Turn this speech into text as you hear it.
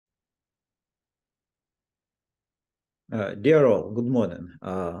Dear all, good morning.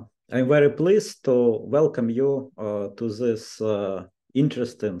 I'm very pleased to welcome you to this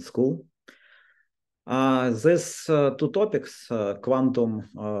interesting school. These two topics, quantum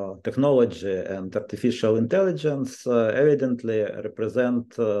technology and artificial intelligence, evidently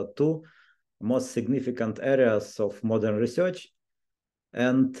represent two most significant areas of modern research.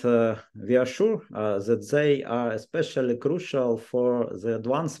 And we are sure that they are especially crucial for the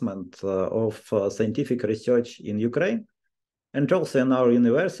advancement of scientific research in Ukraine and also in our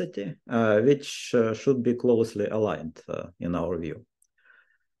university, which should be closely aligned in our view.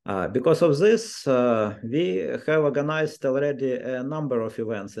 Because of this, we have organized already a number of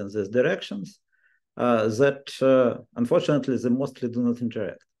events in these directions that unfortunately they mostly do not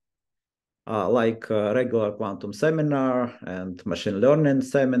interact. Like regular quantum seminar and machine learning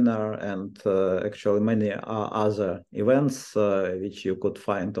seminar and actually many other events which you could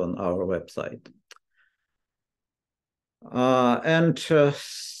find on our website.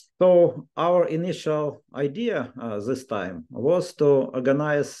 So our initial idea this time was to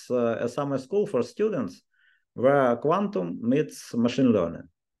organize a summer school for students where quantum meets machine learning.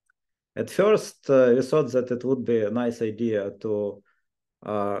 At first, we thought that it would be a nice idea to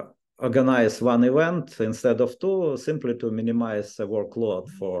organize one event instead of two, simply to minimize the workload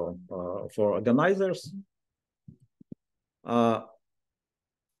for organizers.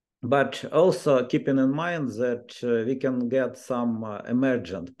 But also keeping in mind that we can get some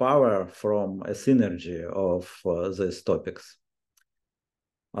emergent power from a synergy of these topics.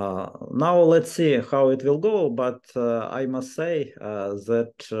 Now let's see how it will go, but I must say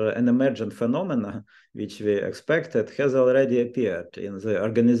that an emergent phenomena which we expected has already appeared in the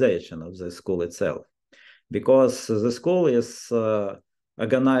organization of the school itself, because the school is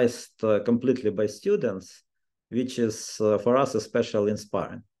organized completely by students, which is for us especially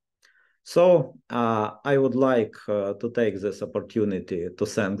inspiring. So I would like to take this opportunity to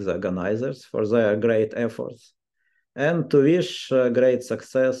thank the organizers for their great efforts and to wish great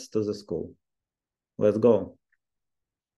success to the school. Let's go.